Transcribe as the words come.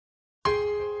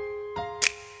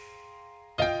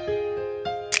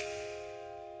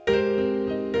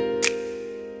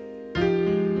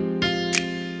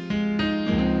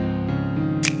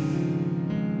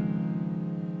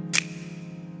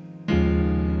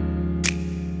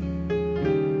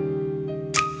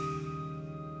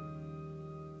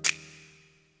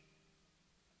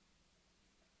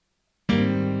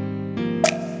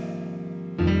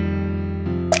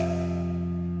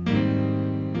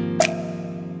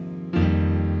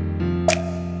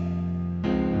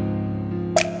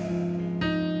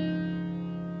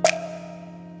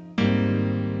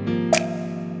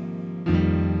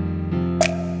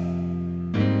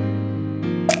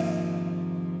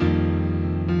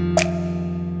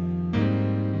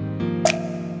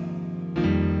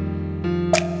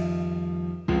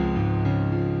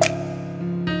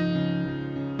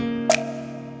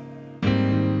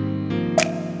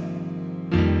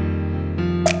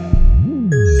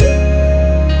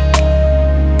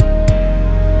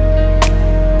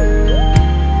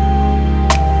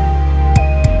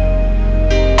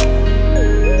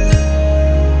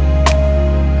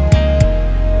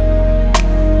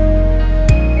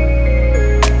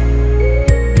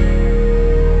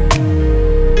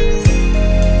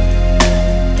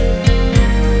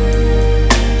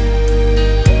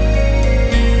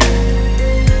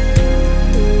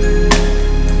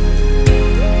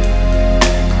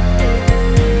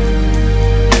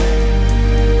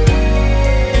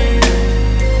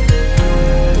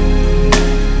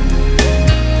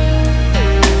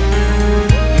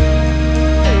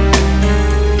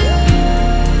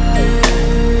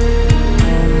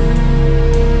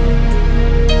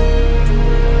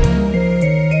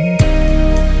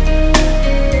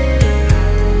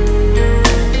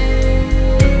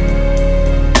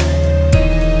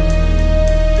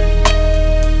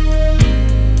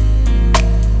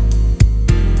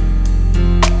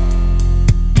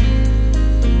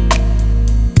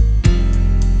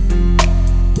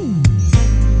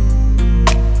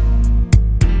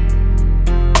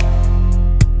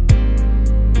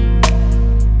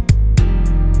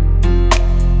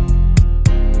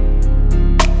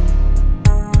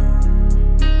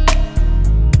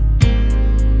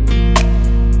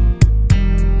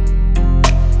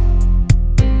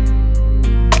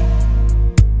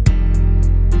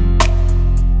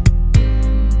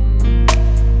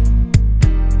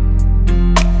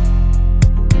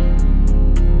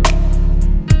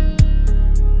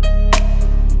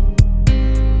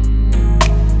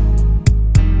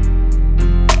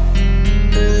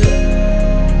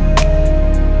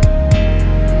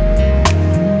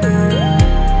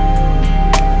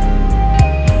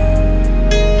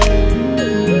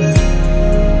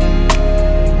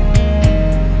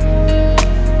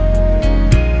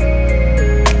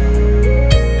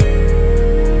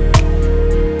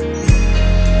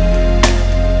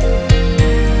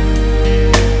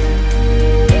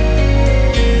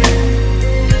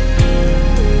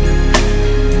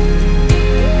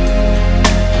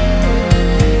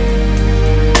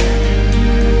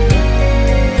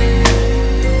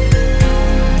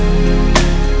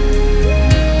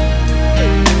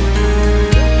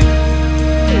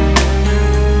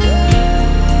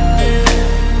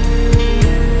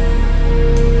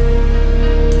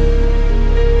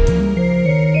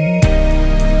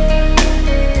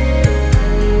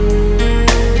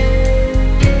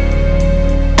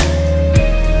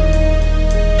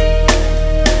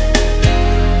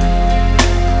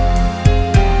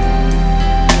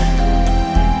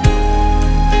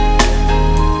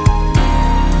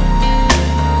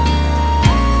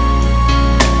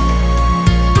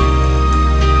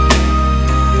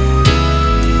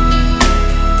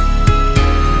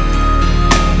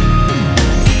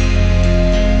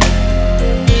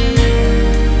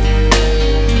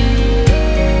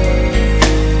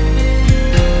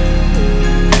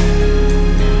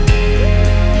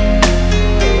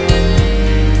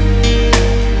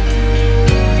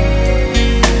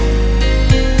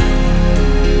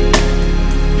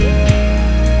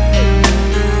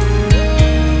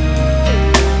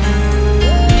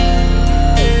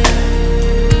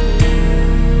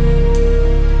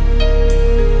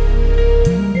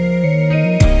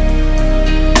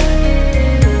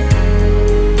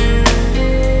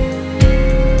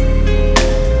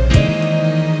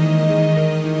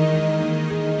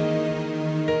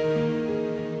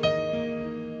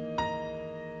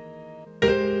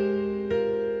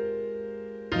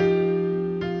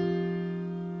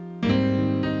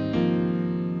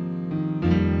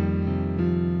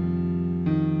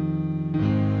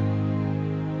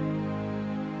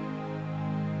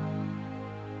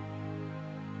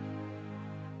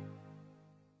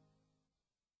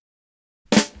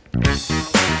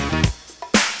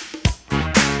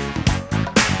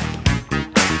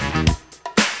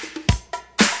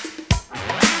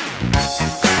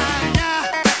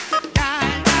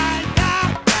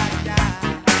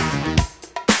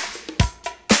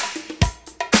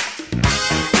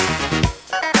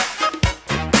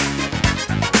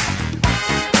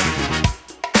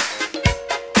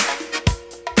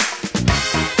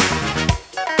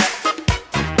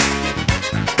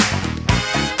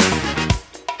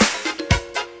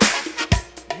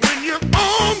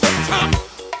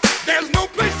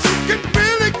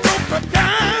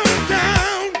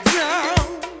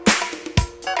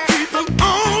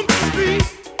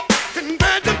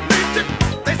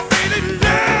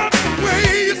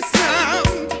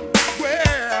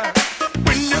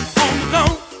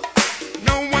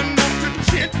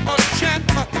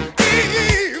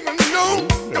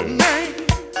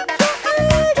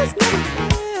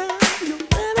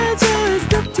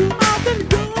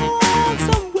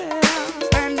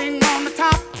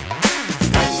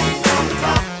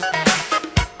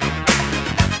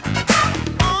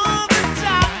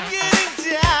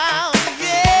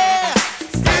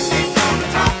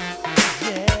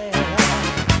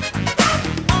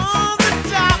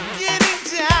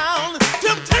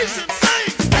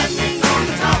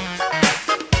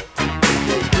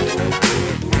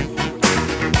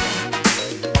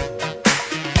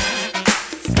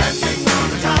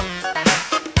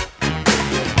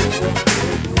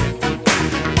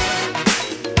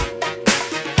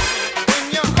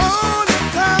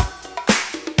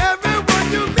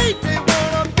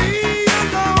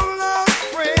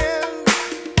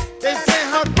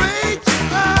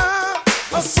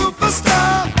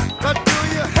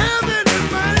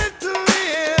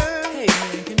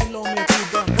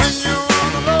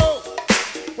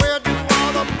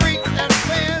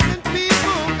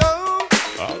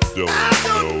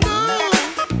don't know.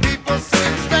 People say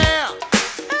it's fair.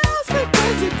 Ask me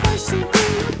crazy question, do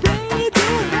you play it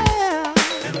there?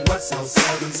 And what's else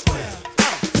 7 square?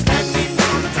 Standing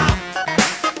on the top.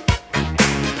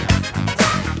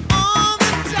 On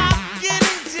the top,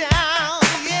 getting down,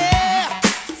 yeah.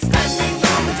 Standing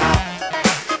on the top.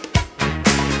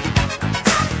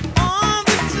 On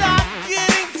the top,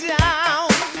 getting down.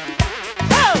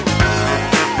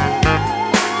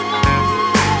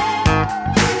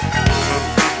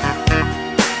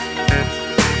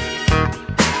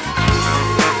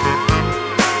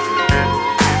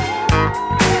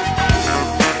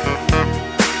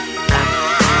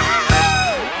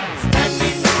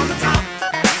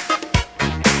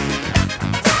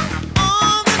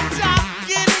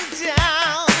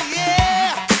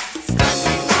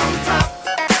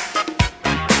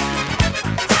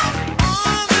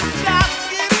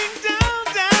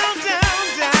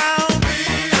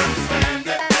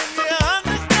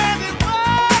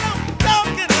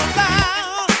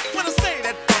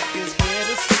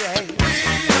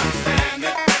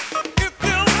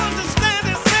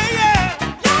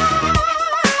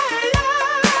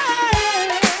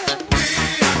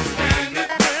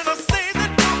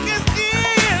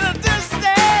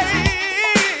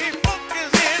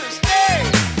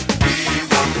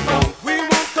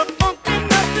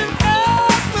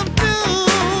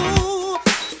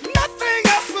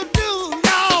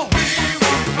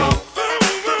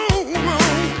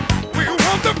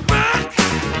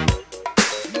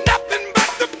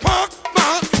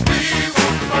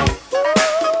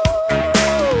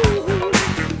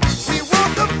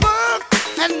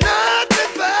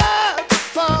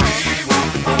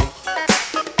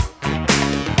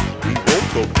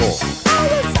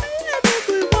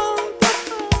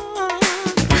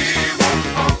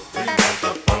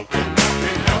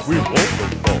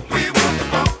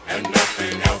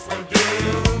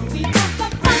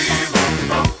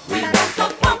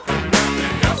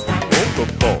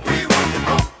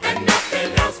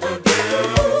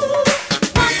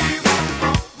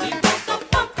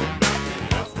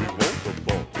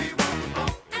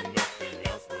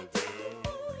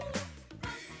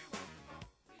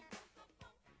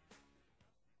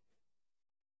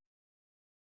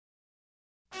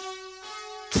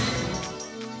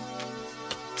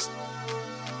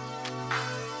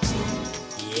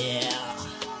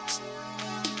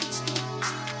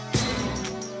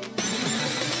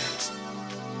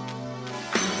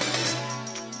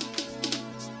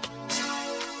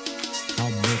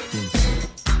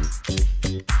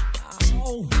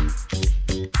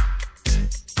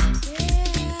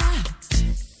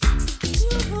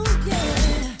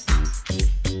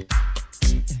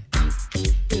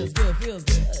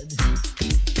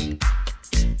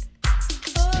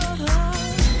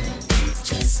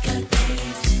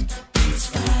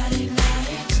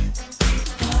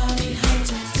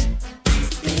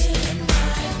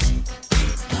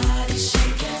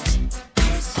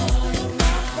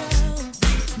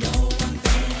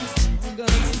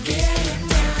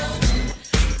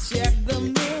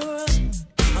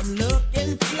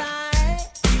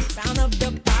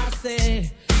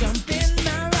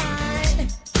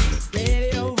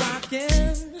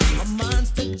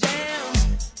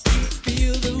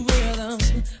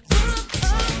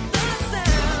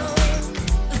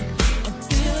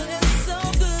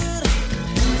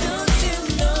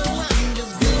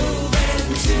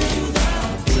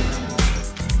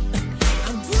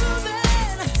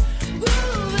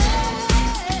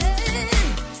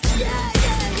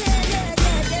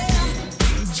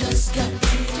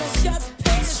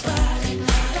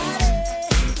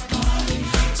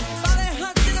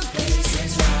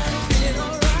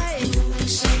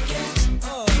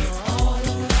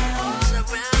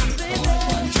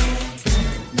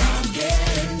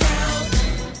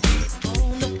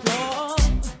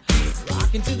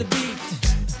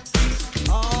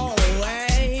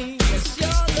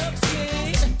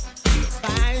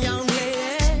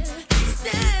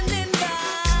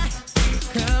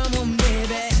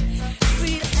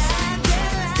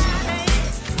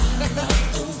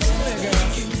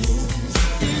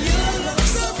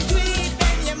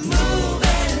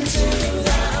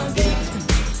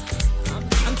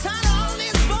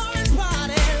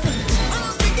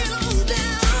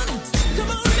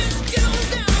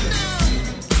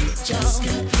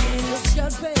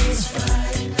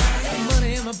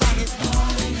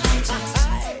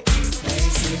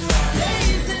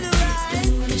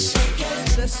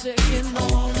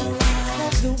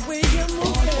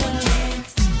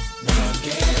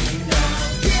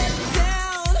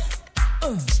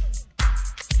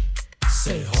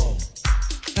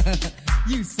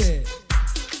 You said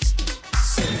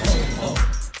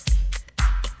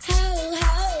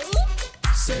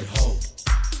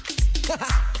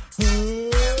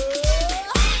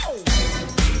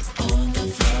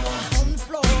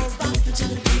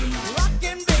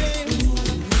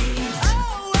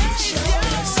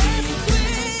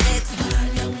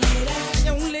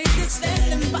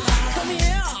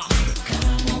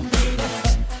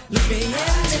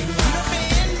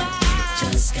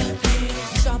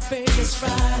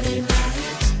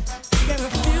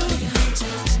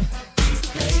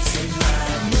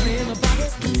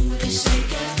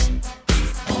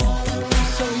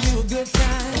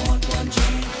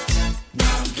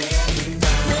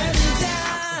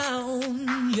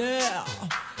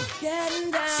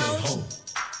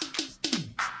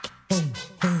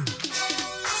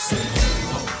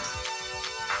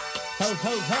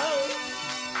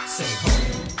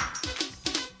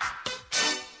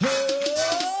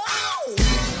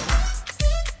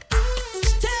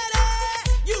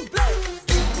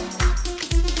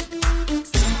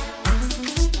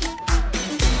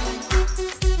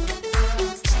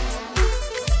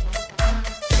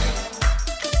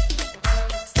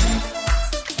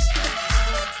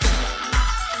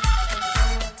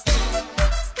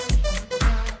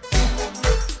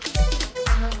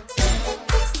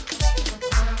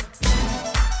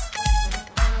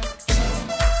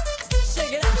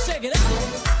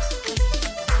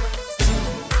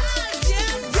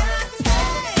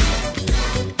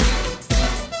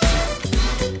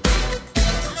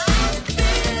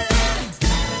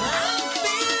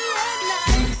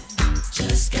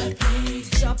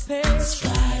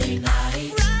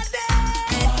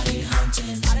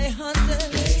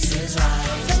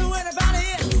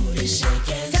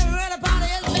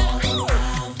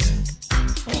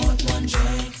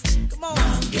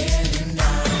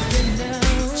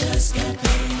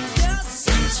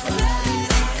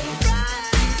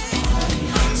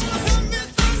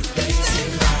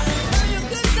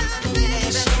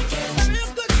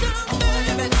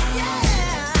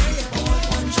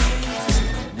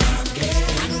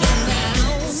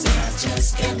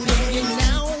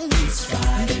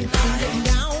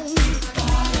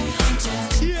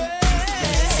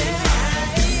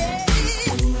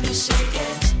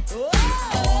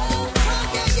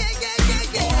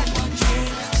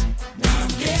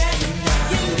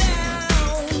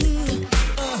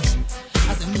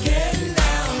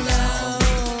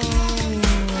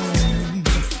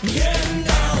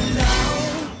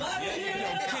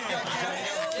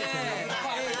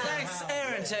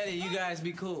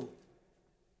Be cool.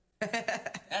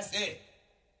 That's it.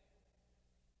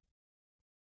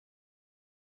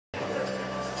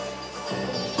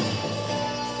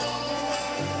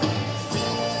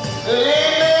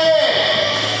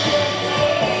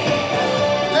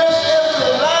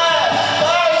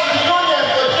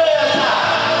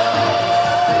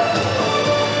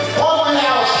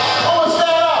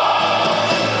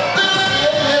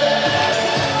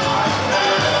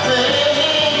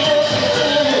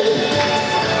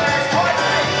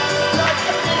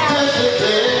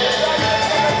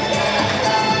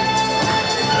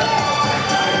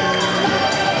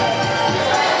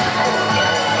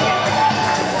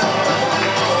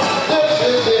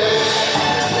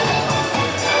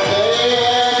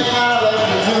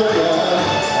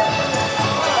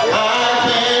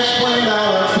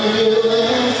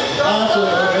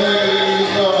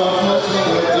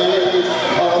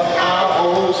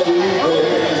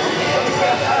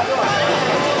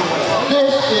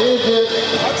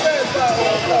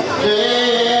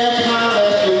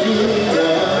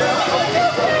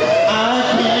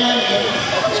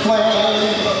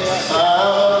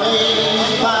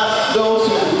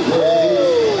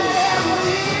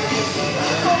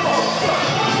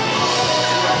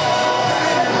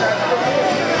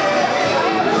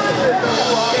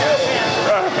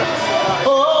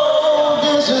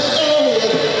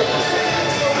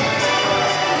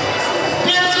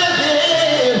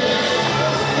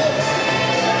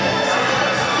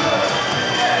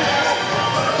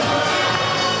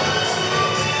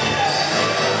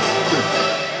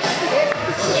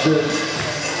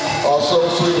 So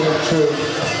sweet and true,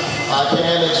 I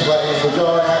can't explain the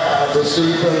joy I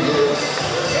receive from you,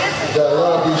 the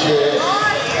love you share,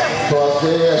 for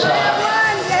this I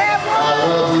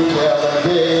love you till the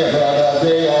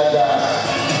day I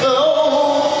die. Oh,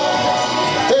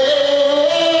 hey,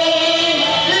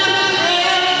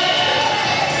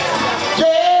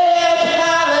 just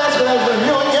my last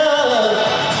reunion.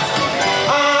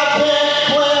 I can't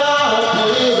without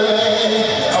believing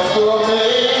for me.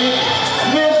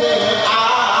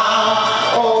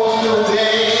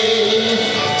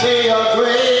 They are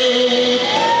great,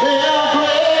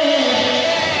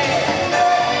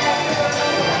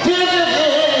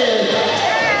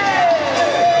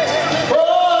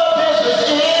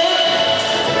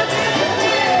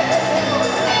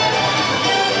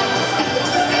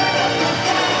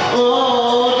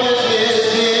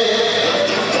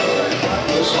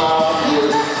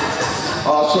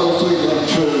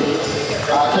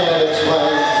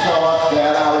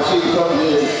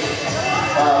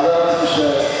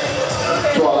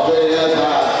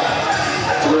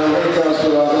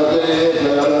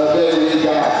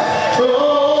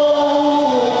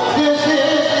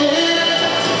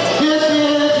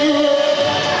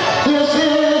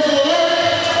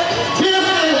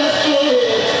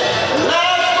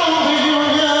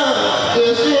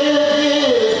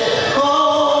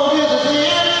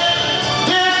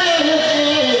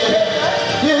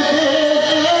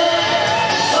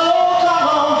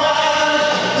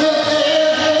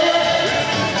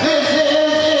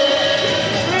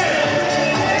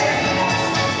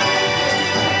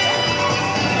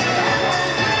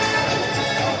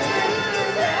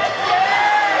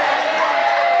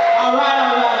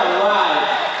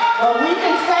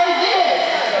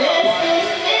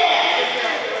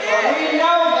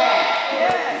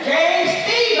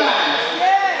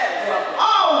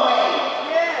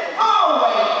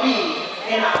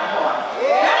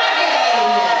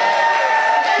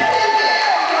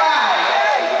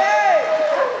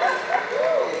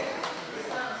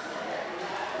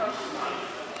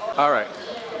 All right.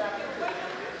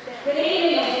 Good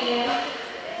evening again.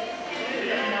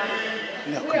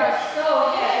 No, We are so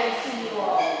happy to see you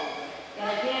all. And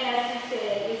again, as we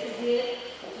said, this is it,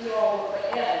 but you all will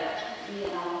forever be in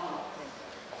our hearts.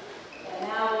 And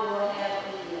now we will have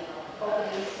the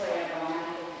opening prayer by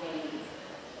Michael King.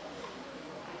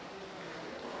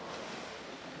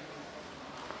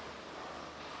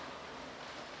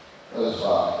 Let us pray.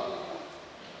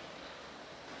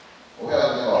 Oh,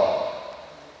 Heavenly Father,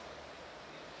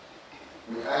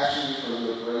 we ask you for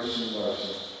your grace and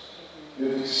mercy.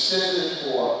 You've extended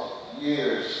for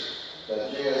years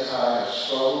that JSI has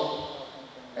struggled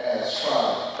and has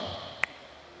triumphed.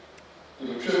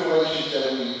 Through the tribulations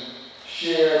that we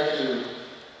shared to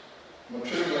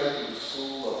matriculate to the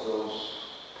school of those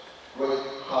great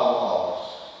hollow hours,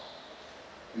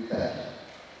 we thank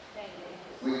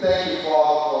you. We thank you,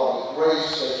 Father, for the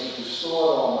grace that you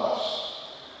bestowed on us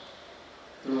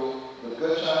through the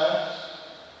good times,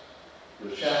 the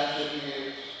championship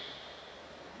years,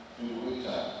 through the weak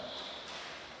times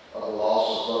of the loss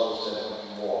of brothers that went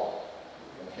to war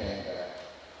and came back,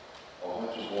 or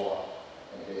went to war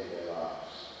and gave their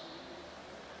lives.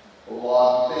 Oh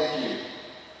Lord, we thank you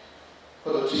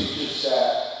for the teachers that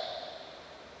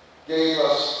gave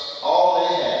us all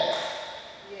they had.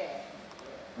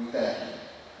 We thank you.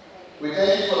 We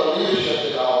thank you for the leadership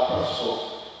that our principal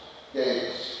gave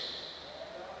us.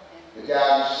 The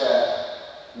guidance that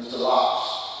Mr. Locks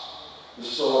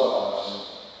bestowed on us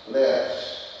and led us.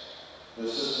 The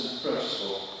assistant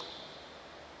principal,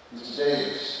 Mr.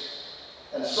 Davis,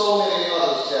 and so many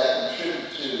others that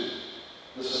contribute to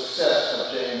the success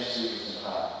of James Stevenson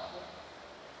High.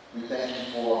 We thank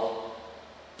you for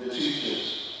the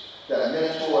teachers that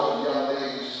mentored the young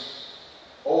ladies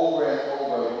over and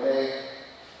over when they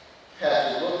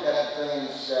had to look at the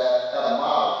things that had a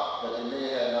model that they may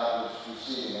have not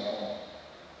received at home.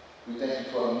 We thank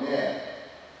you for the men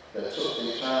that took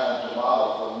their time to model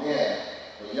for men,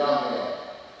 for young men,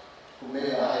 who may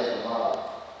not have a model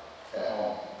at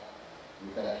home. We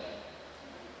thank you.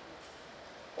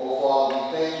 Oh, Father, we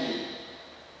thank you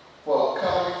for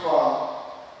coming from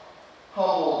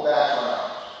humble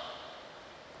backgrounds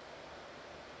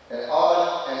and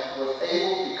was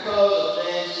able, because of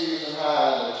James Stevenson High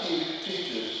and the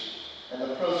teachers and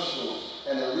the principals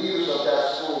and the leaders of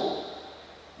that school,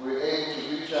 we were able to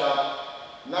reach out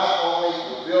not only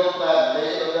to build that and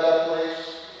make it a better place,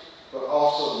 but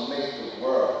also to make the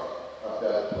world a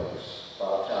better place by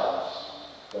the talents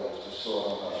that was bestowed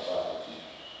on us by the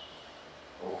teachers.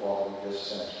 Oh, Father, we just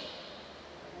thank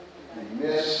you.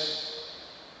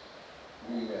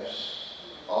 We miss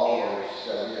all those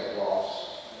that we have lost.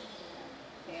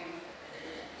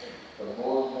 But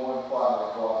more importantly, Father,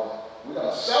 we're going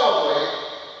to celebrate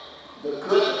the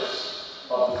goodness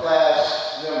of the class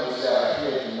members that are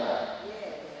here tonight.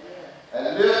 And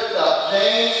lift up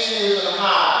James Stevenson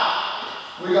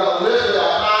High. We're going to lift it up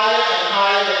higher and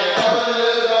higher than we've ever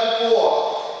lifted up before.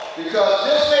 Because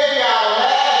this may be our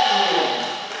last meeting,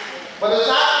 but it's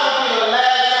not going to be the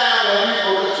last time that we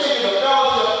will continue to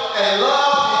fellowship and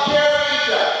love and care for each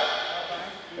other.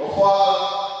 Oh,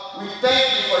 Father, we thank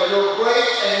you for your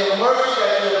grace and your mercy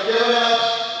that you have given us.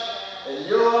 In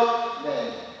your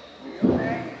name, we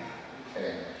pray.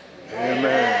 Amen.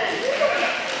 Amen.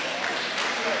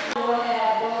 We'll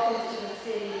have welcome to the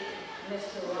city,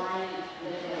 Mr. Ryan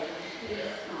Levy.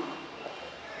 Please come.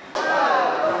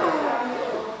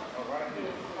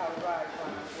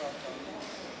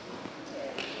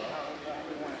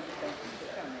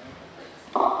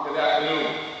 Good afternoon.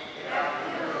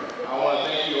 I want to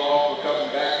thank you all for coming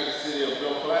back to the city of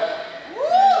Bill Platt.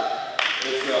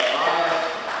 It's an honor,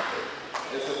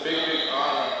 it's a big, big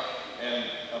honor and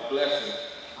a blessing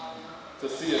to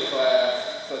see a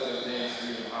class such as James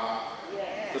Stevenson High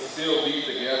to still be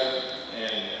together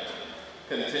and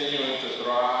continuing to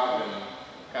thrive and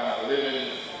kind of living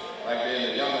like they're in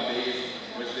the younger days,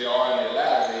 which they are in their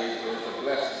latter days, but it's a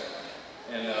blessing.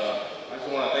 And I just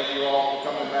want to thank you all for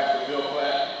coming back to Bill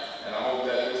Platt, and I hope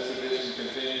that this tradition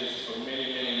continues for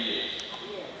many, many years.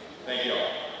 Thank you all.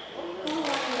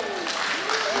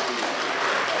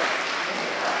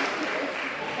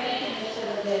 Thank you, Mr.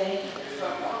 Levy.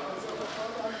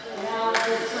 And now at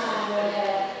this time, we'll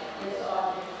have Ms.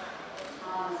 Audrey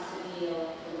Thomas to yield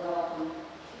to welcome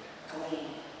again.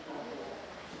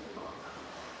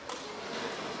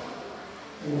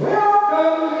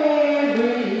 Welcome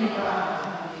everybody.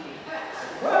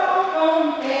 Welcome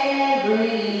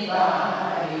everybody.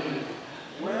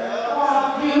 Welcome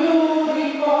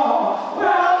beautiful.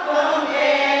 Welcome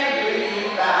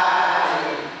everybody.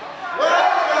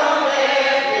 Welcome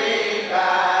everybody.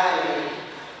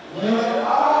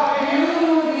 Welcome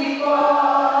beautiful.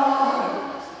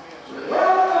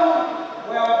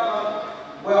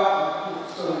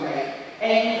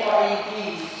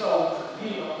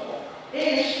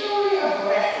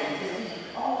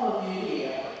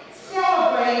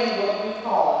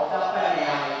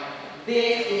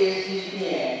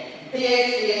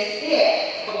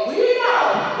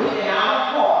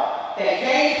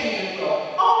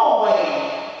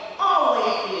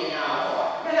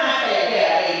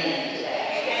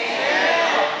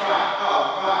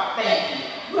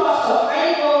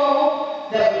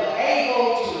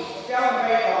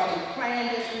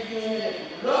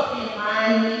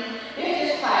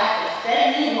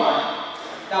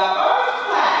 the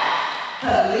first class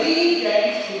to leave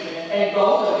James Stevens and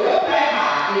go to Bill Platt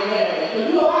High in Italy. So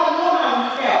you know how we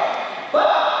felt. But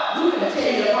we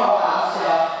continue to call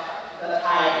ourselves the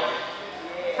Tiger.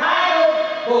 Tiger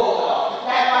Bulldog. Is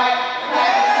that right?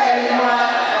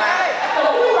 So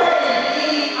we were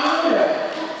indeed honored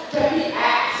to be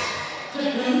asked to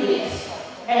do this.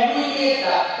 And we did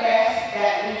the best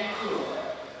that we could.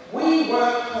 We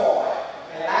worked hard.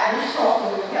 And like we spoke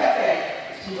to the cafe,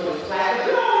 she was like,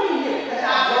 "You don't need it," because I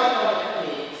worked on the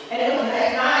committee. And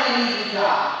it's not an easy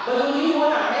job. But when you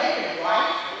want to make it right,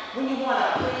 when you want to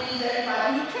please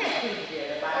everybody, you can't please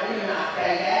everybody. You're not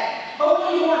saying that. But when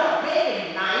you want to make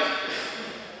it nice,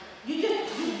 you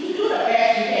do the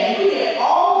best you can. We did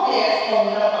all this on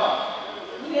the phone.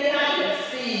 We did not even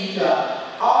see each other.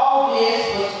 All this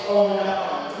was on the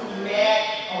phone. We met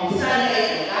on Sundays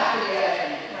and got together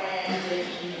and planned this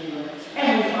evening. And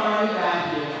we finally got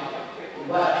here.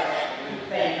 But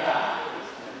thank God.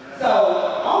 So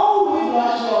all we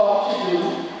want you all to do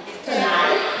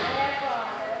tonight,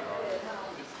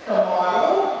 tomorrow,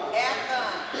 have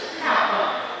fun.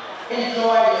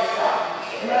 Enjoy yourself.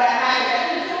 And what I like that,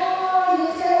 enjoy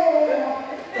yourself.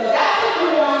 So that's what we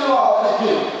want you all to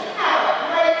do. Have a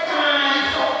great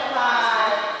time,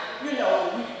 socialize. You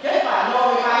know, we just about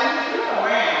know everybody. Look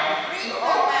around. We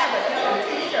all have a different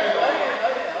t-shirt.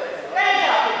 Stand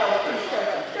up with those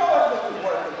t-shirts. Show us what you're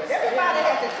working with. Everybody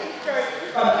has a t-shirt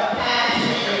from the past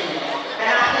year. And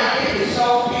I think this is so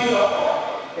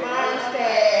beautiful. Mine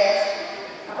says,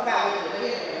 I forgot what it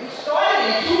is. We started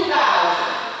in 2000.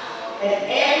 And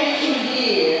every 2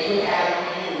 years we had a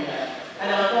reunion. And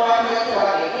unfortunately,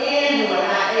 toward the end, we were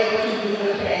not able to do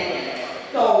the pandemic.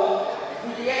 So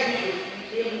we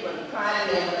were trying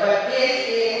to, but this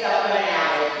is the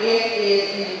finale. This is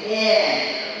the end.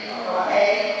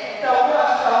 Okay? So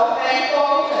we're so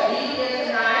thankful to be here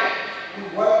tonight. We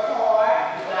worked hard.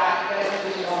 We got together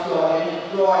to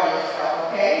enjoy yourself.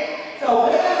 Okay? So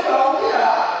we're going to close it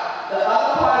up. The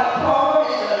other part of the program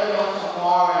is going to be on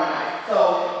tomorrow night. So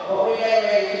what we're getting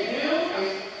ready to do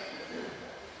is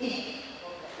eat.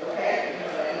 Okay?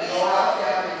 We're going to enjoy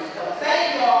ourselves and eat. So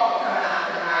thank you all for coming out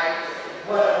tonight.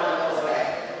 What a wonderful day.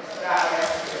 God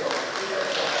bless you.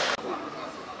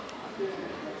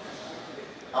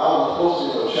 I was supposed to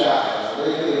go shopping.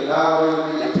 They could have not really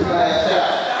been class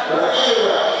shopping. But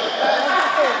anyway.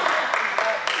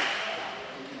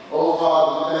 Oh,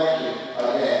 Father, we thank you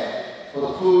again for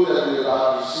the food that we're about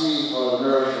to receive for the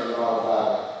nourishment of our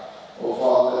body. Oh,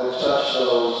 Father, let it touch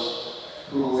those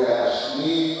who have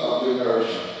need of your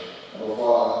nourishment. Oh,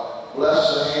 Father, bless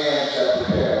the hands that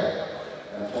prepare it.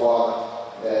 And, Father,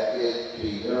 that it be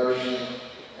nourishing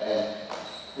and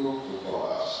fruitful for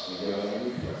us. In your name we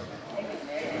pray.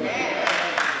 Amen.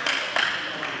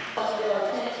 Your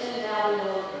attention, now we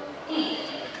will eat.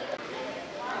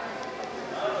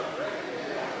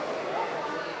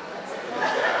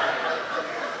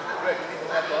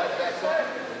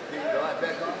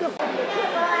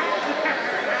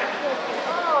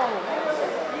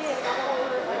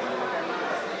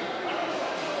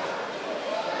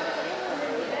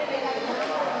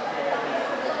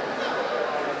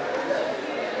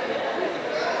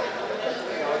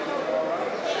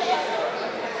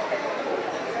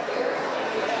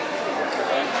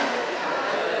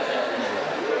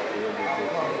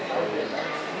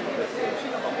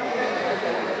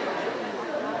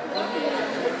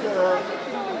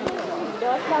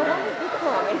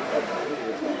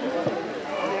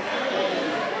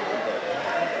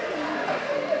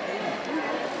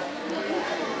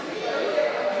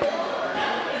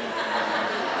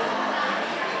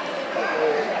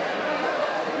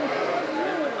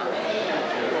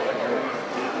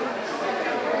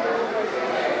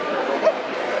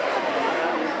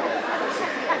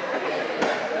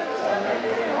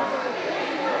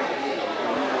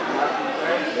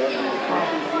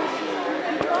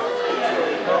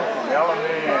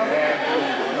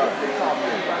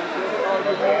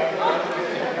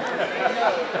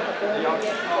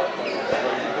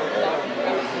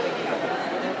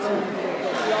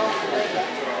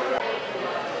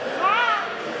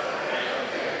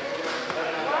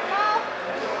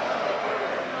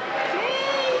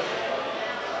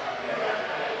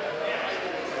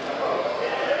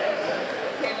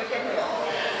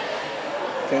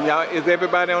 Can y'all, is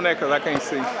everybody on there? Because I can't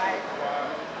see. All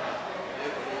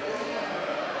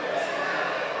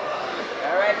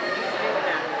right, you can do it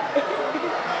now.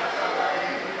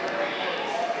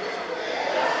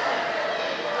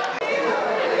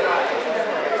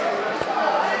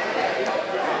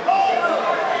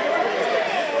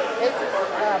 This is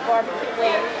barbecue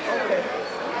wings. Okay.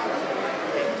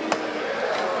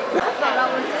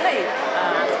 was asleep.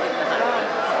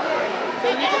 So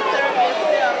you can serve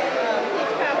yourself.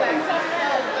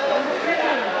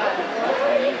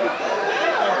 In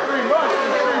 3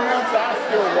 months, I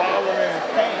still wallowing in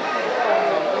pain.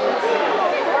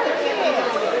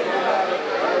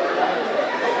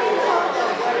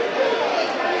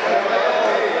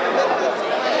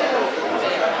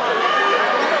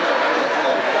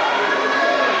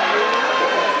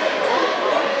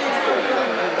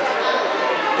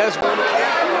 That's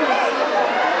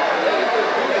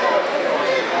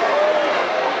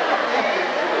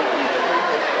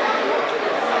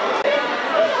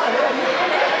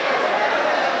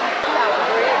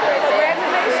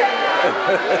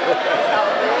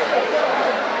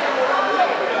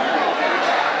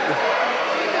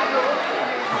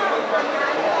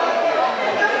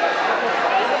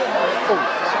oh,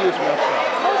 excuse me,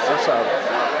 I'm sorry.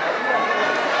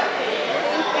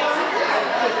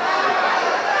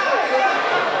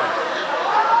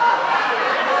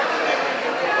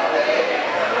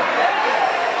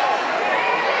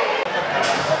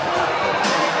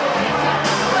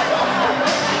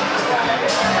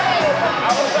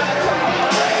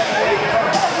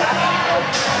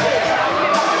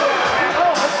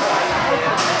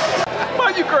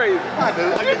 You crazy. I do.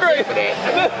 You crazy.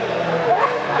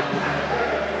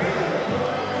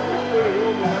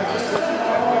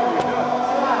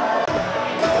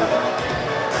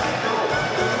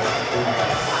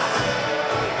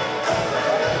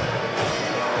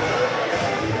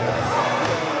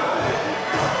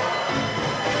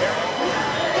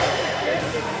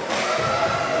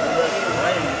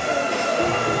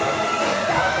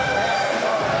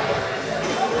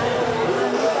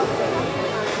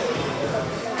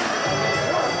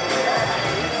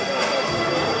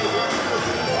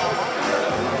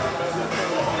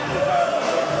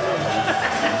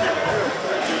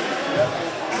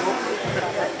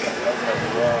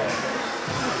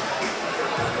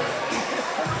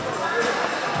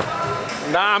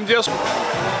 Nah, I'm just...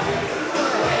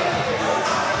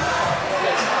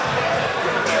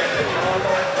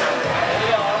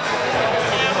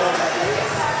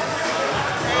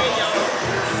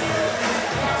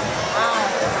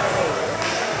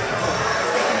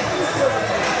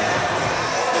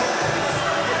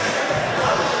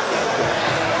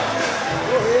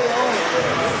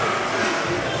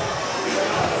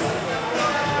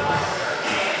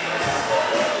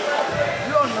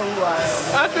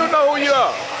 I do know who you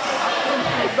are.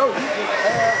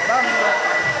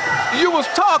 You was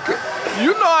talking.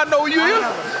 You know I know you.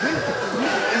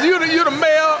 You the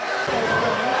mayor.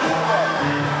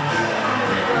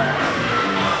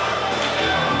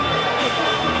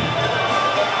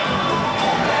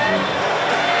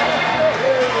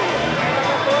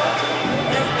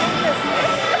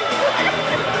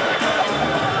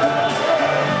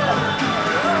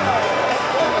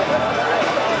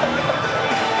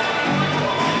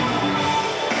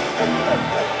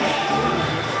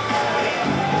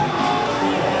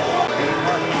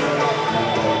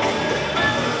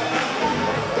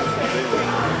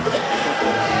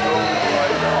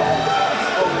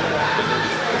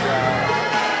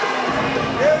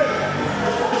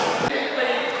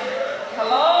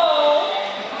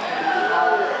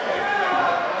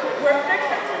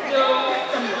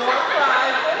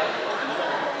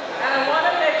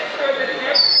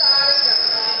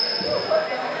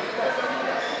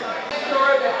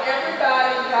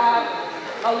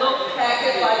 A little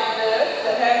packet like this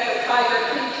that has the tiger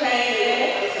keychain in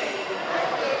it.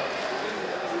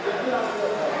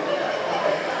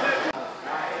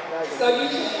 So you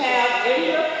should have in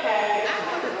your packet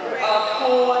a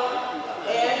coin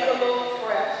and a little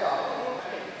scratch off.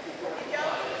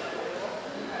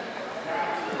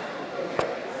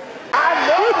 I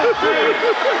know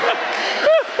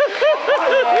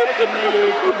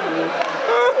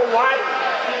White.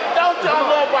 Don't tell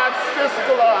me about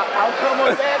Cisco. I'll come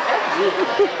on that.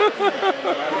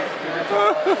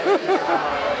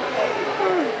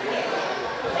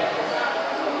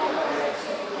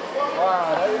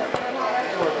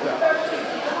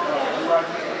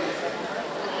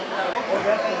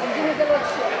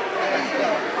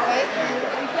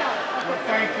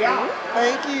 Thank you.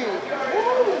 Thank you.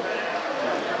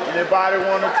 Anybody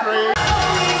want to trade?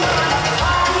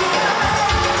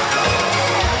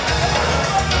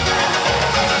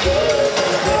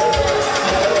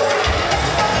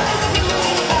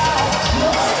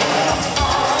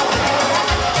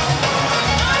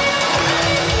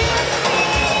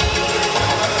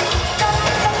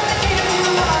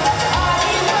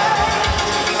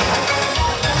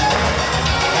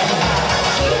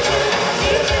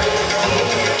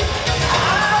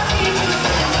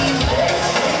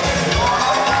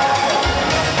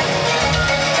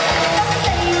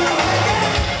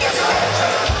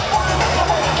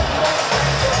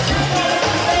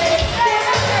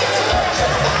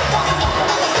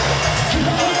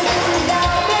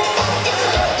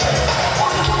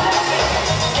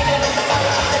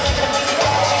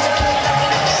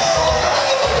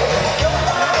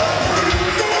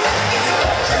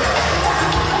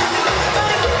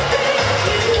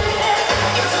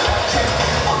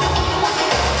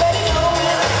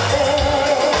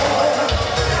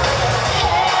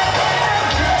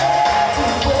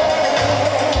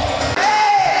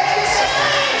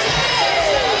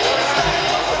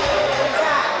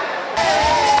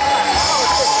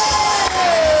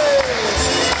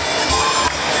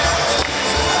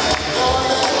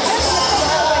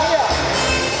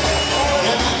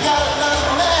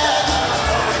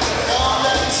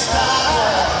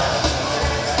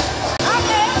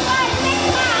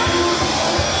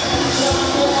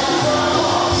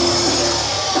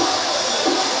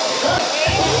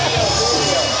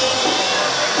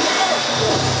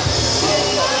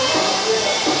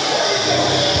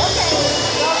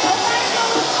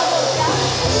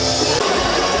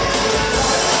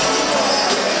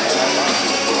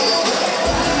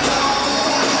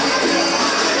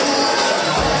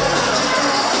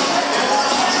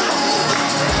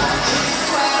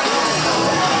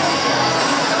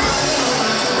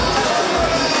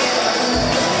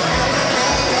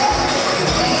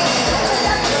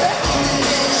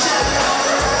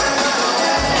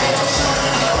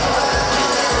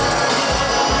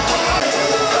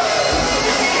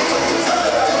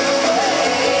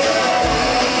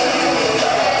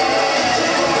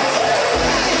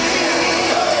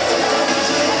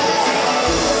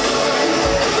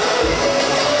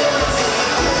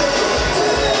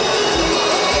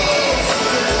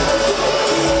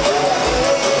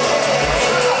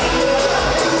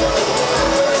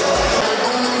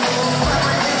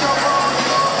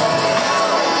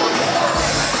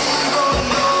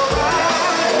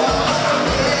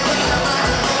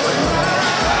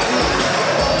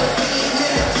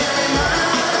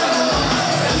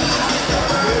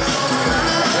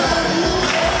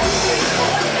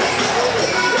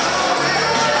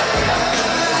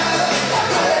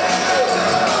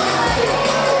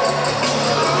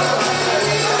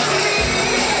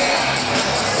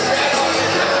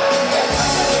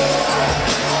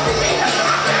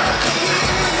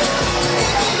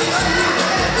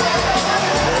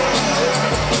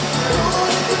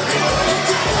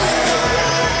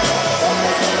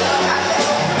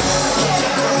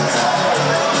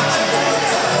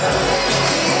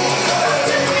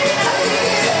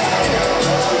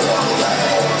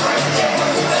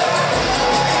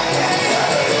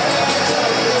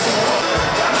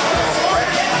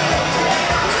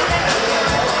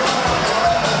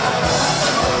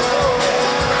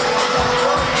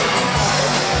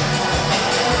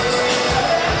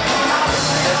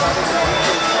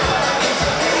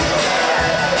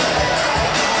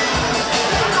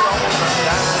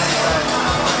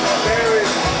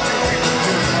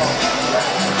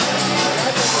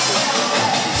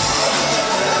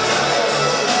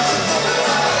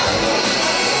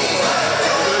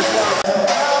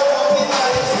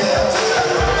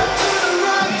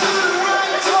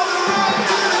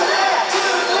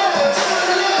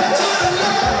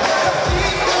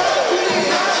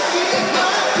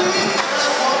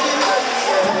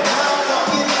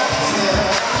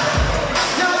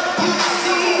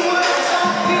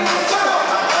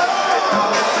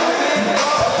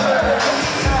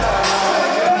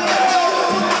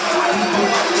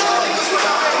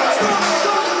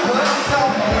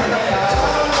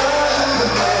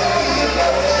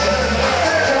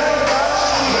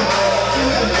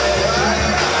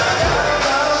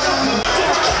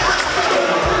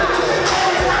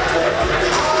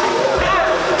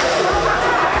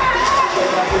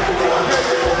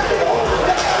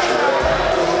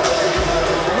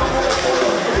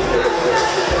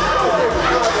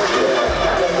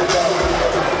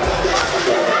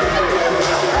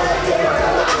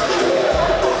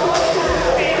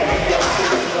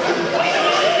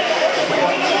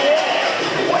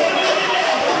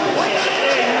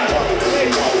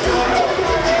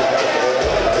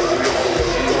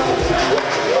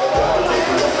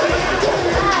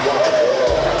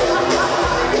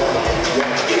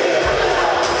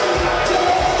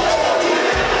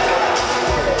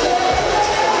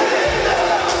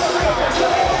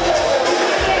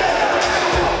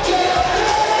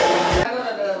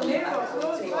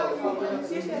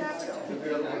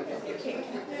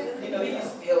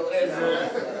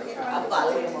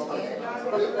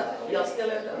 Y'all still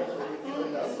at the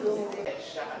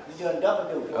You doing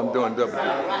double duty? I'm doing double.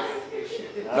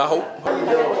 I hope.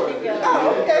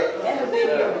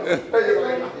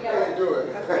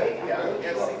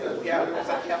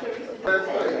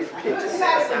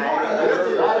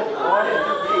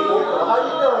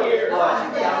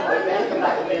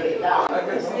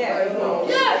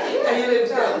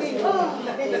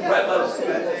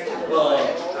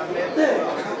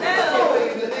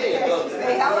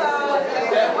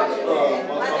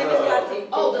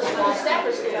 Oh, the school staff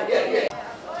is there.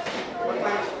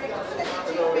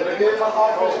 Get my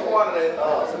office quarter,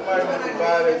 somebody can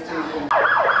divide it too.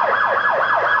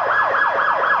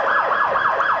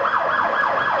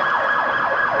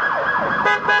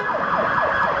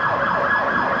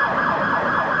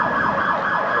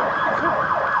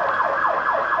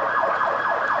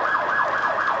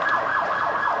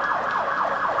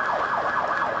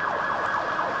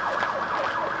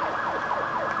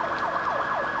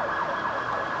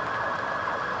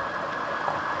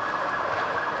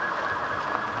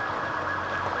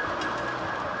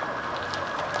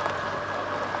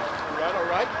 All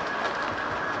right.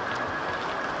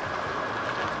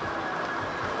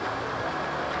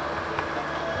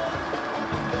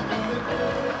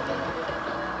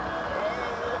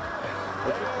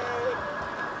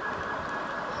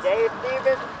 Dave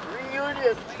Stevens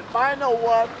reunion, the final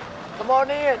one. Come on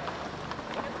in.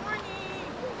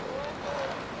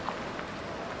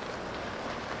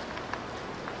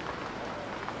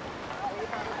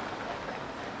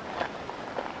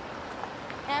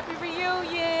 Happy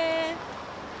reunion.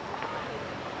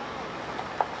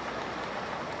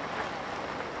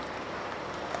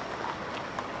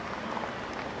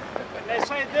 They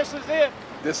say this is it.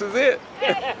 This is it.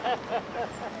 Get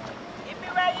me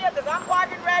right here, because I'm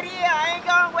parking right here. I ain't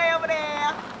going way over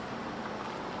there.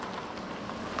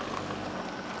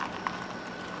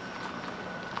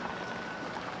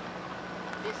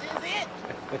 This is it.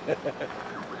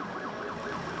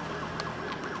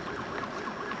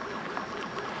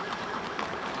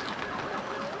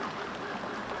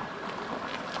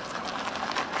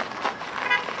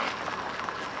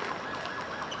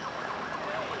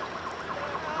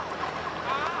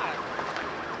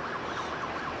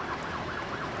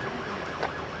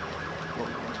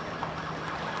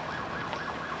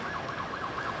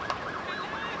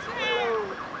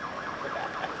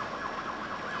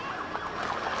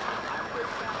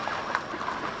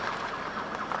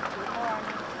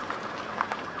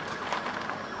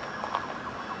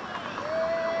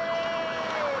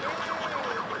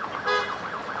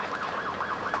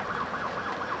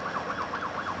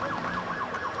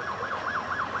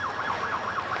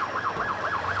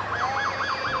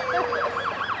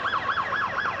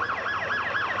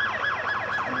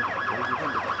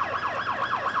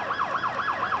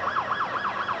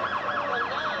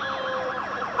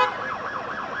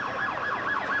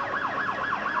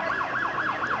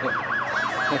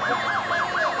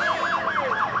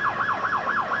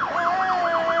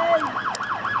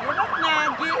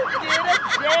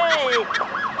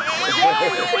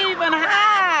 Even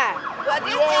high. Well,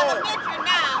 this elementary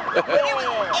now. It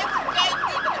was Jay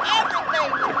Stevens everything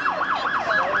when we were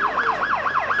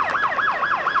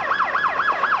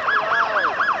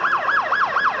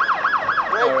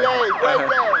Great day, great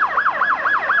day.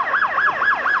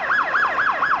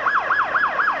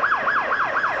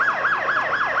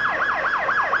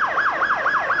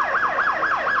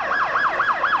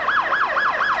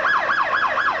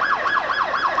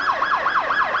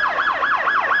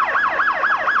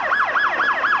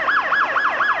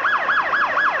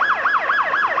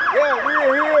 Yeah,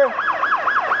 we're here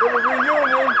for the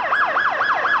reunion,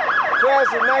 class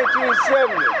of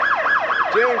 1970.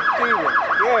 James Stevens,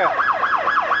 yeah.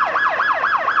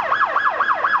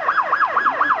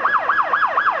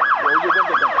 Roll your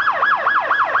window down.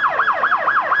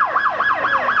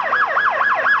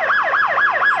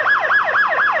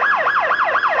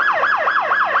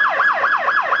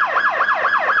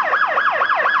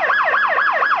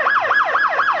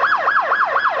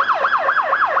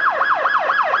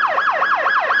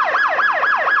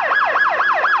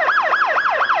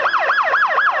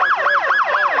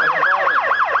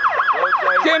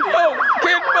 Ken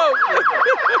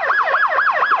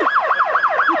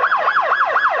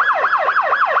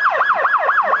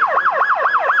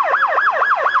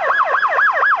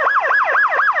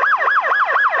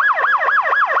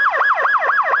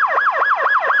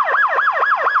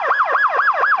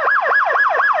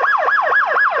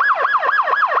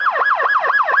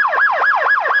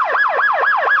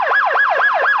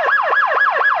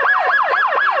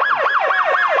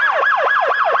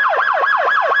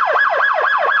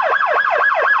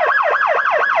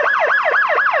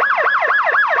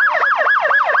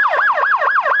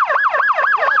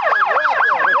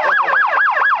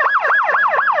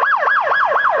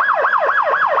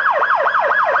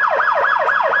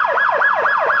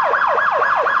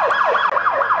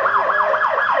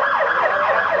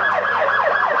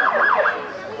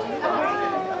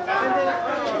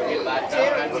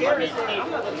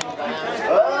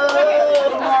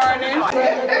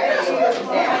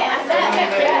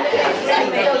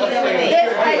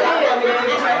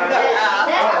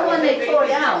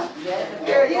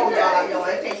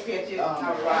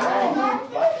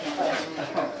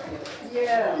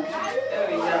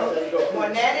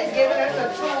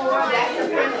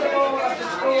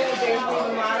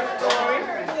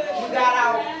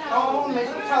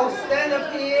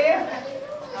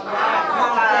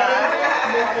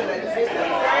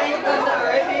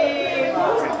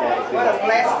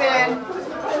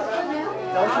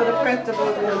Outside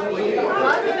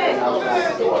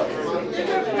the door.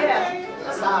 Yeah.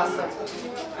 That's awesome.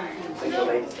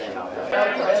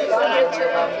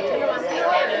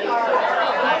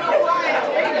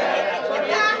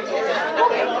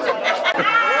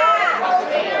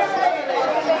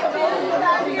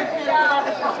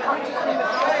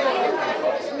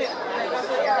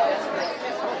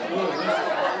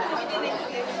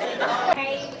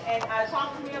 And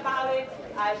talked to me about it.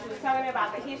 She was telling me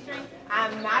about the history.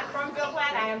 I'm not from Ville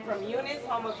Platte. I am from Eunice,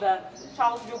 home of the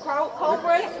Charles Drew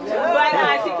Cobras.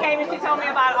 But she came and she told me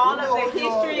about all of the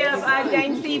history of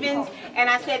James Stephens. And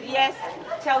I said, yes,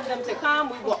 tell them to come.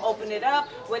 We will open it up,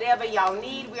 whatever y'all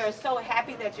need. We are so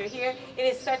happy that you're here. It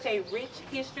is such a rich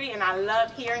history, and I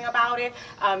love hearing about it.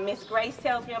 Miss Grace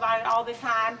tells me about it all the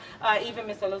time. Even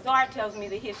Mr. Lazard tells me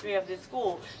the history of this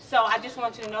school. So I just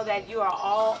want you to know that you are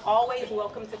all always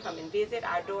welcome to come and visit.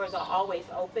 Our doors are always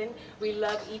open. We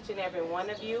love each and every one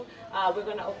of you. We're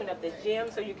going to open up the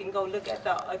gym so you can go look at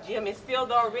the gym. It's still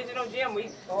the original gym. We're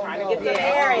trying to get the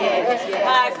area.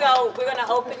 So we're going to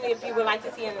open, if you would like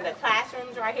to see in the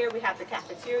classrooms right here. We have the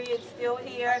cafeteria still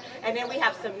here. And then we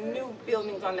have some new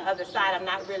buildings on the other side. I'm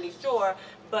not really sure.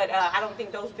 But I don't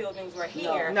think those buildings were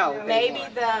here. No, maybe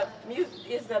the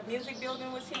music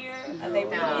building was here. They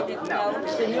really didn't know.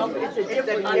 It's a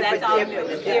different. That's all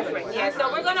different. Yeah. So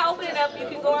we're going to open it up. You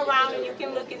can go around and you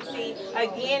can look and see.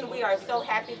 Again, we are so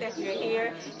happy that you're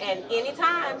here. And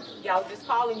anytime, y'all just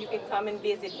call and you can come and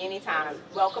visit anytime.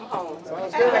 Welcome home. Before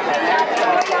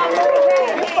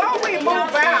we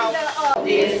move out,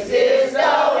 this is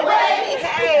the way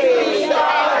to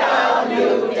start a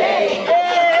new day.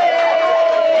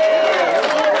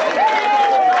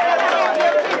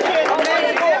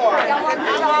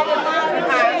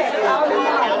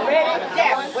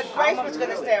 Grace was going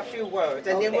to say a few words,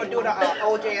 and then we'll do the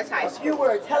OJS High School. A few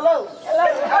words. Hello. Hello.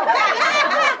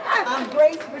 I'm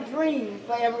Grace Verdreen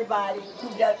for everybody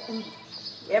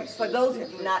for those who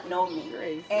do not know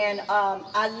me. And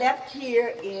I left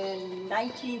here in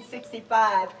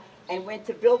 1965 and went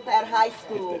to Ville Platte High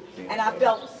School, and I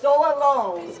felt so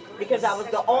alone because I was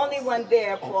the only one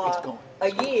there for a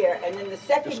year, and then the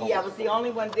second year I was the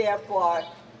only one there for,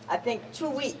 I think, 2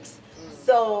 weeks.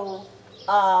 So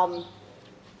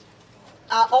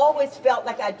I always felt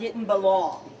like I didn't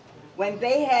belong. When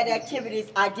they had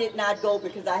activities, I did not go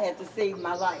because I had to save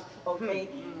my life, okay?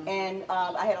 And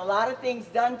I had a lot of things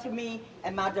done to me,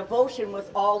 and my devotion was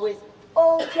always,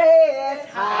 OJS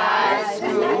High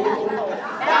School,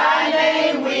 thy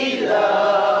name we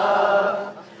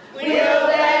love. We'll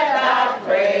let thy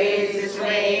praises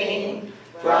ring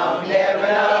from heaven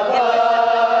above.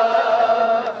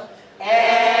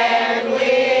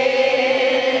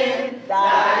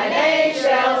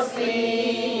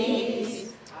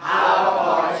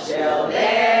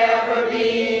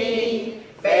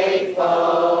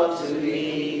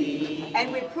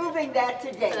 That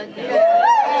today.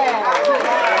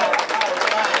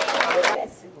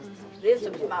 This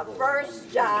was my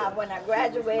first job when I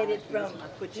graduated from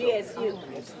GSU.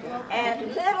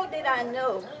 And little did I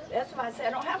know, that's why I said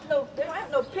they don't have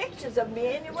no pictures of me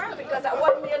anywhere because I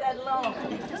wasn't there that long.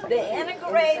 They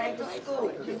integrated the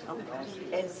school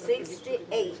in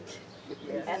 '68.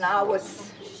 And I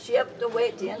was shipped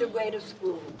away to integrated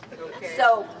school.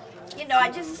 So, you know,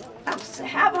 I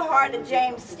have a heart of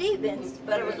James Stephens,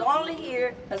 but it was only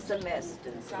here a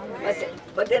semester.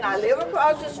 But then I live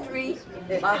across the street.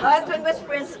 My husband was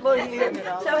principal here.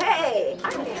 So, hey, I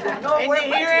didn't know where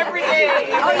here every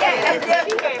day. Oh, yeah. And then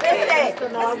they say,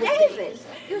 Miss Davis,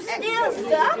 you still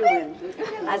studying?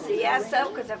 I said, yeah, so,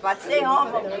 because if I stay home,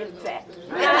 I'm going to get fat.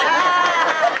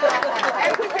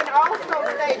 And we can also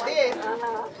say this,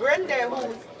 Brenda,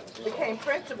 who became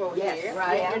principal here.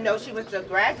 Right. You know, she was a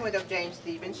graduate of James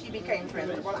Stephens. She became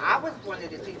principal. I was one of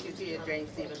the teachers here at James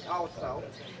Stephens also.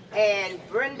 And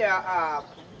Brenda,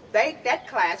 that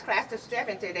class of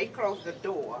 70, they closed the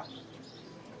door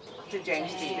to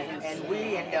James Stephens. And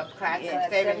we ended up class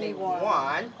of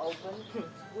 71.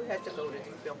 We had to go to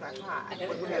Ville Platte High,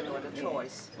 but we had no other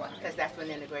choice because that's when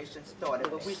integration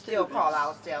started. But we still call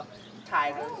ourselves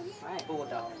Tigers,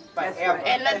 Bulldogs.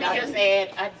 And let me just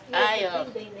add,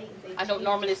 I don't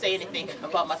normally say anything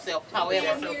about myself. However,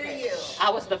 I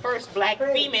was the first black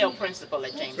female principal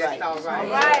at James Stephens. All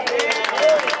right.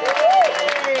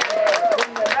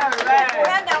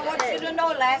 Brenda, I want you to know,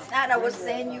 last night I was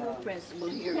saying you were principal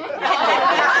here. Everybody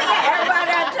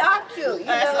I talked to.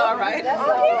 That's all right. That's all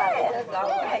right. That's all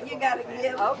right. You got to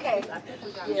give. Okay.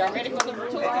 Y'all ready for the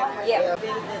tour? Yeah.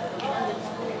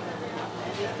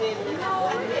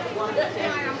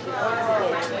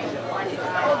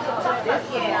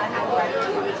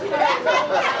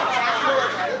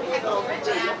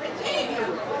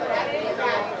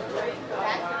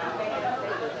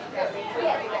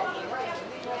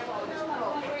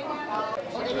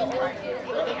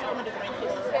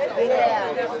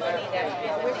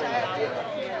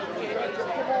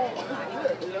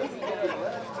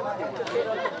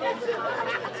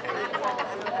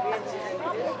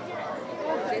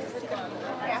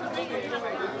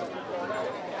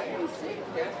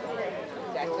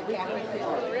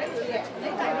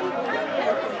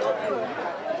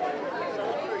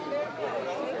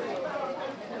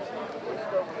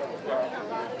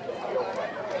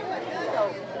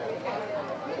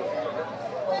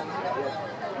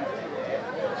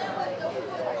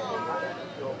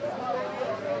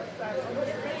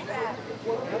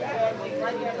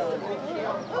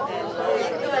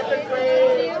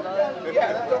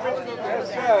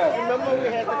 Remember we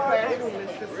had the class with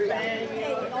Mr. Spain?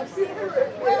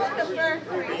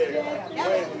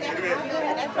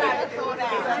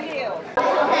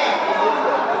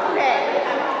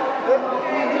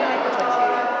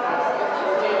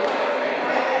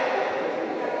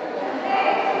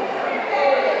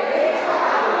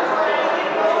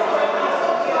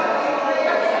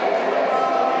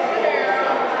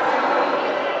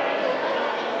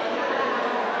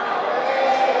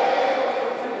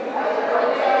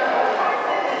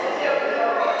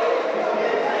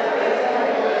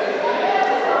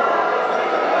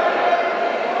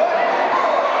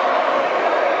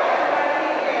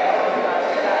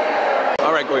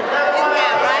 All right, go ahead.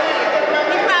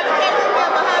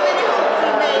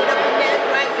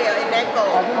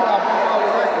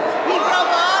 He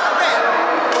broke all the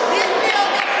records. This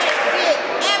building did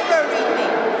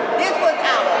everything. This was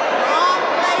our prom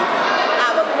place,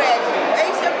 our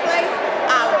graduation place,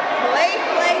 our play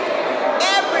place,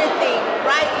 everything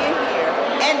right in here.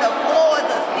 And the floors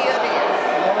are still there.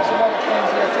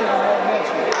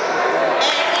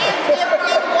 And if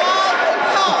his walls would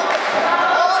talk,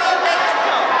 oh, if they could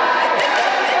talk.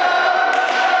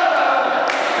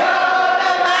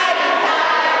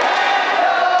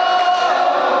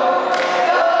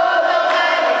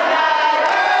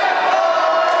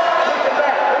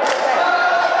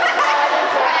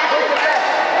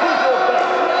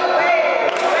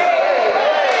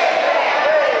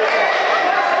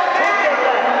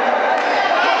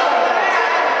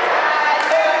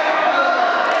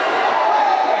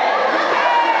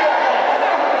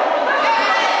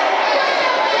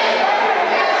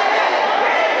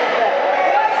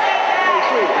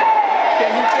 Can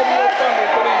you give me your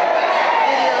thumbs, please?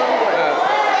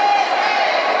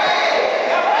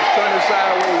 Just turn it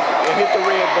sideways and hit the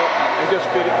red button and just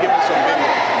give me some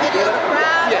video. Video the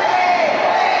crowd? Yeah.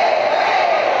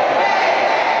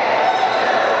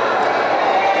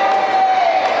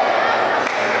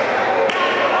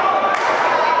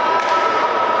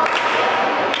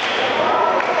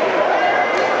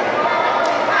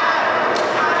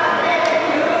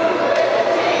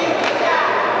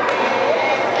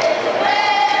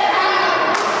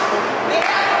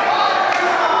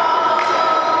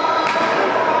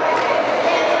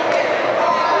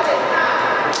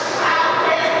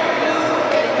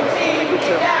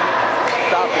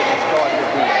 Stop it and start the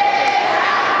video.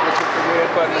 Just hit the red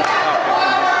button and stop it.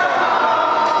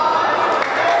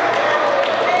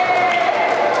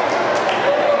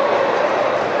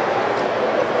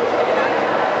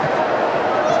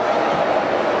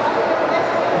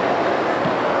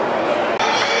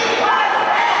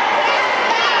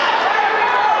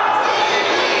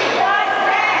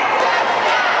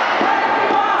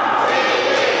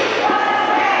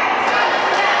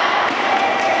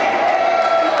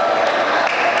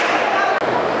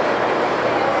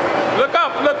 Look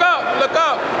up, look up, look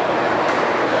up.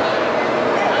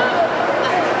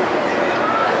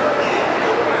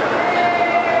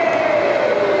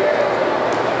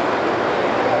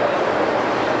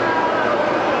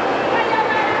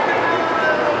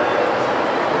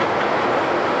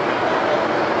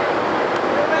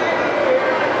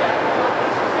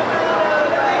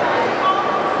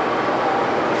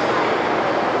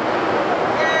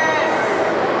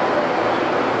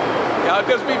 Y'all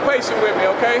just be patient with me,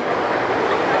 okay?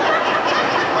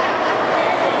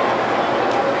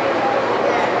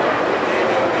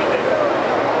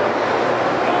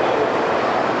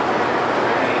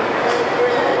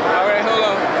 All right, hold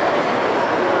on.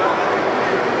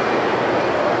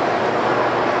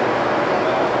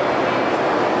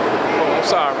 Oh, I'm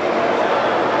sorry.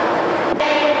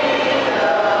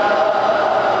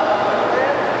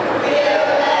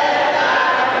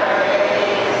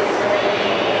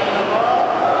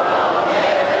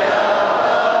 Yeah.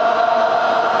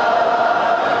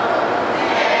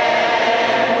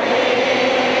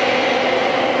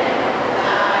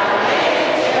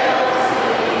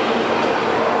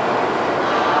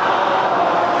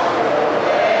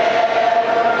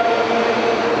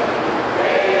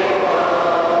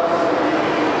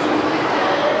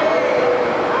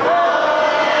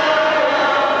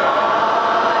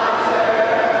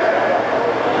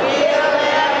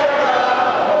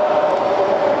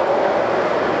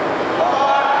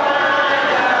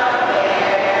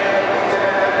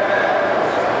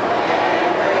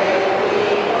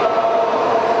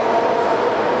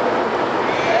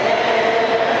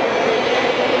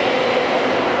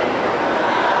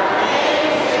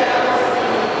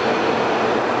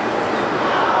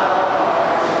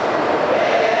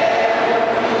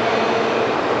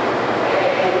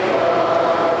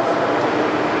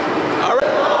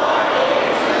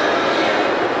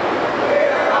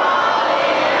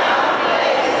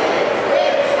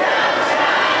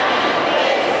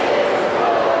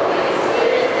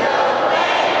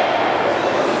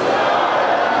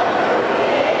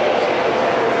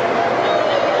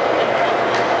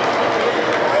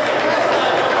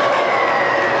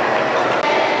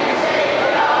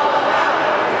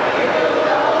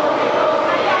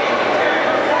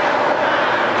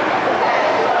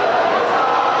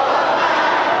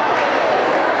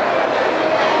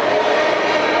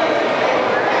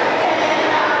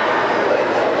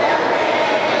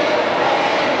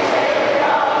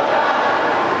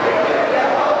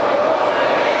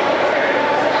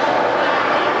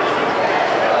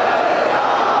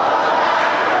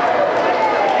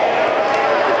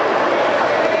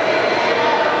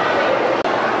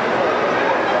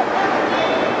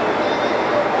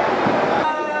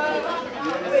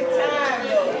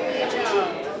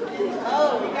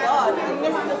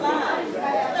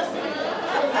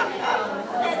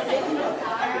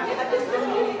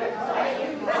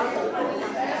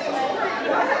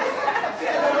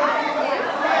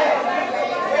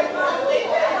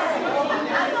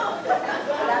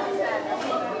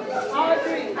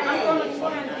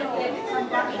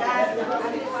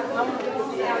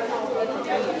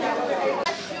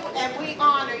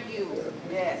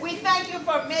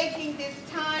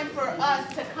 it's time for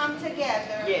us to come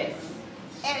together Yes.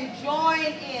 and join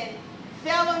in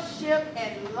fellowship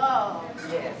and love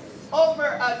Yes. over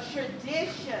a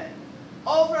tradition,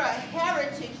 over a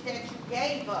heritage that you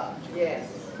gave us. Yes.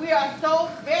 We are so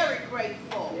very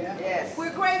grateful. Yes.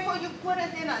 We're grateful you put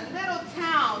us in a little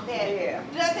town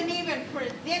that doesn't even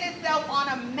present itself on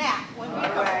a map when we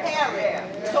compare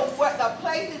it to what the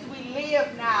places we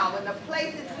live now and the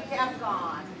places we have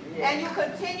gone. And you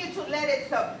continue to let it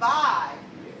survive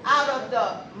out of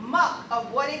the muck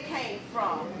of what it came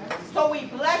from. So we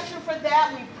bless you for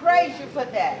that. We praise you for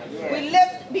that. Yes. We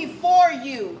lift before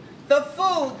you the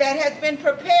food that has been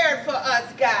prepared for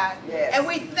us, God. Yes. And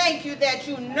we thank you that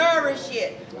you nourish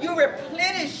it, you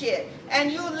replenish it, and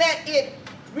you let it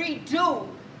redo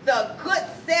the good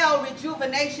cell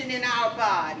rejuvenation in our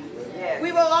bodies. Yes.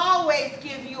 We will always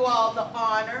give you all the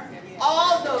honor,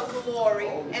 all the glory,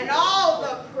 and all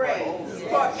the praise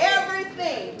for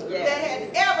everything that has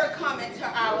ever come into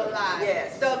our lives.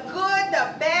 Yes. The good,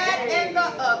 the bad, and the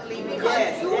ugly,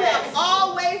 because you have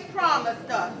always promised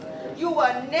us you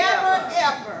will never,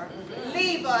 ever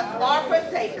leave us or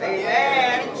forsake us.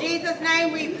 Amen. In Jesus'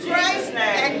 name we pray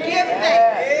and give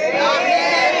thanks.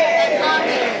 Amen and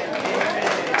amen.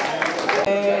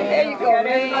 There you go,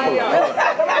 man.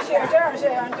 Come on, Sharon.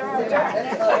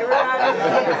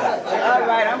 All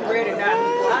right, I'm ready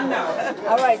now. I know.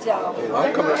 All right, y'all.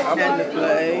 I'm coming. And the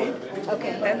play.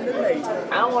 Okay. And the lady. I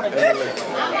don't want to do it.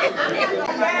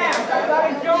 Y'all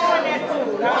enjoying that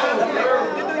food.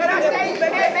 Can I say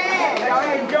amen?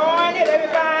 Y'all enjoying it,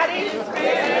 everybody?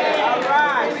 All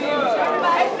right.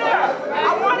 Hey, sir, I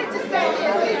wanted to say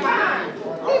this. Devon.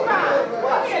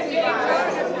 Come here, Devon.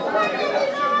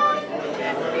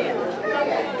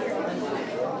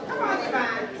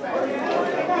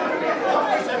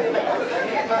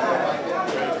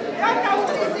 Y'all know who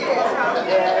this is, huh?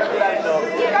 Yeah, everybody knows.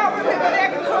 Y'all remember that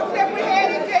cook that we had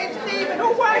in J. Stephen? Who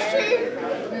was she?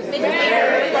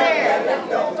 Mary. Isn't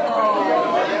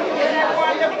that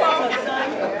wonderful?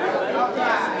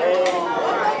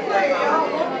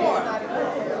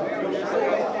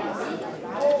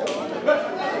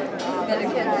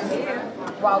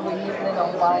 While we're nibbling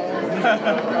on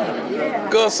wine.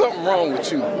 Girl, something wrong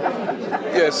with you.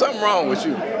 Yeah, something wrong with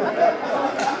you. So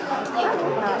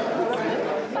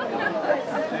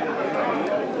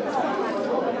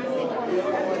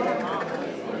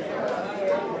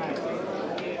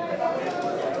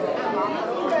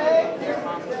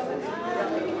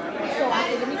I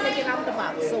said, let me take it out the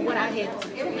box. So what I had to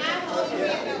do.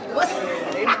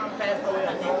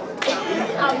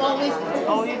 I'm always.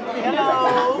 Oh,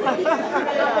 hello.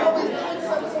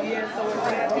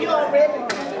 You already.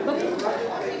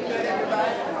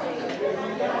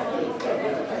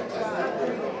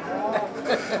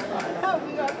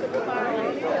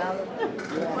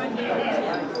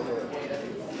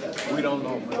 We don't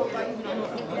know.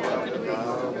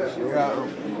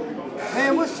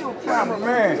 Man, what's your problem,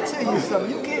 man? Tell you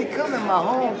something. You can't come in my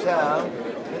hometown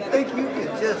and think you can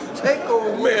just take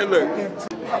over. Man, look.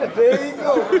 There you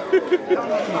go.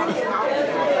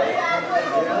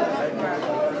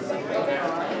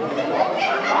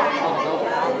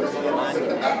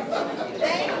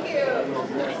 Thank you.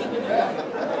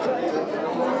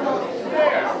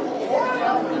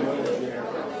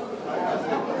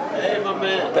 Hey, my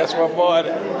man. That's my boy.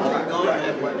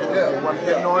 Yeah, want to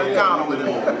get no encounter with him.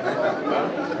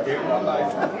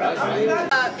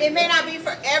 It may not be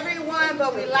for everyone,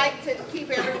 but we like to keep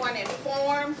everyone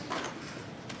informed.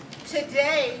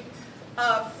 Today,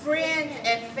 friends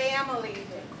and family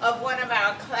of one of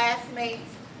our classmates,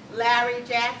 Larry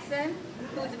Jackson,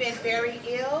 who's been very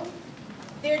ill,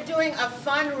 they're doing a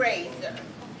fundraiser,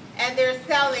 and they're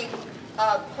selling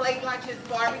plate lunches,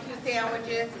 barbecue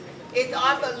sandwiches. It's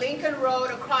off of Lincoln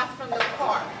Road across from the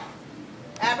park.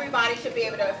 Everybody should be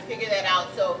able to figure that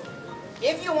out. So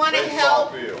if you want to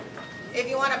help, if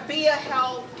you want to be a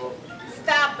help,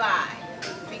 stop by,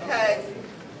 because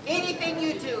anything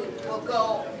you do will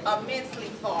go immensely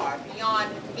far,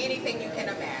 beyond anything you can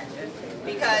imagine.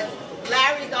 Because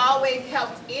Larry's always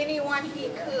helped anyone he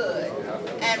could,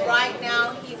 and right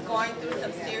now he's going through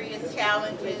some serious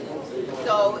challenges.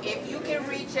 So if you can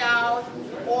reach out,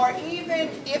 or even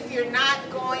if you're not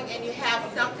going and you have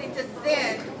something to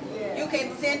send, you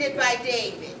can send it by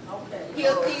David.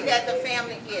 He'll see that the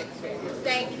family gets it.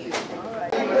 Thank you.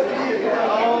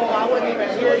 Oh, I wouldn't even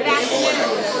hear that.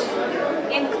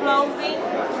 In closing,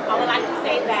 I would like to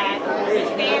say that we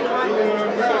stand on the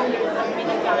shoulders of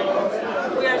many giants.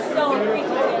 We are so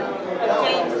appreciative of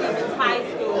James Stevens High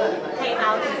School came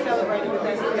out and celebrated with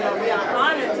us today. We are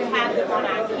honored to have them on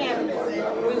our campus.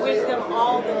 We wish them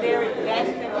all the very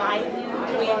best in life.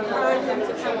 We encourage them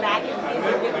to come back and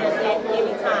visit with us at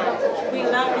any time. We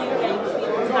love you, James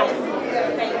Stevens High School.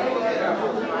 Thank you.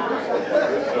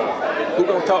 Who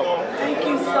gonna talk? Thank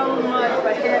you so much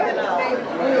for having us.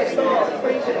 We are so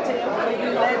appreciative for you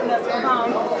letting us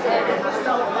come and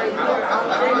celebrate your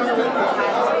James Stevens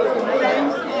High School.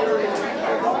 Thank you.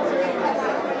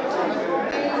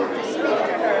 Speak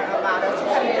to her about us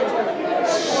coming into the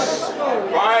school.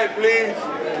 Quiet, please.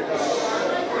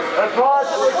 Let's rise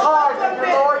to the card. Can you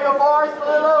lower your voice a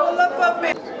little? Look up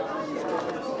me.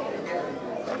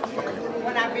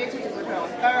 When I visited with her on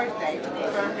Thursday to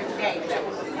confirm the date that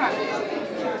was coming,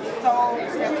 so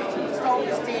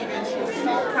Stevens, she was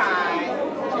so kind,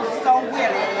 she was so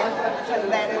willing to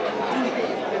let us do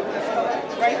this. We were so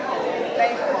grateful,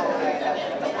 thankful, and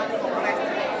a wonderful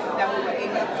blessing that we were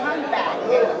able to come back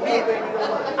and visit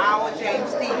our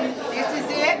James Stevens. This is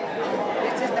it.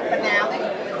 This is the finale.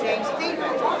 James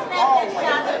Stevens, always.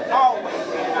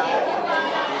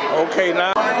 Okay,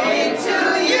 now. 1 and 2.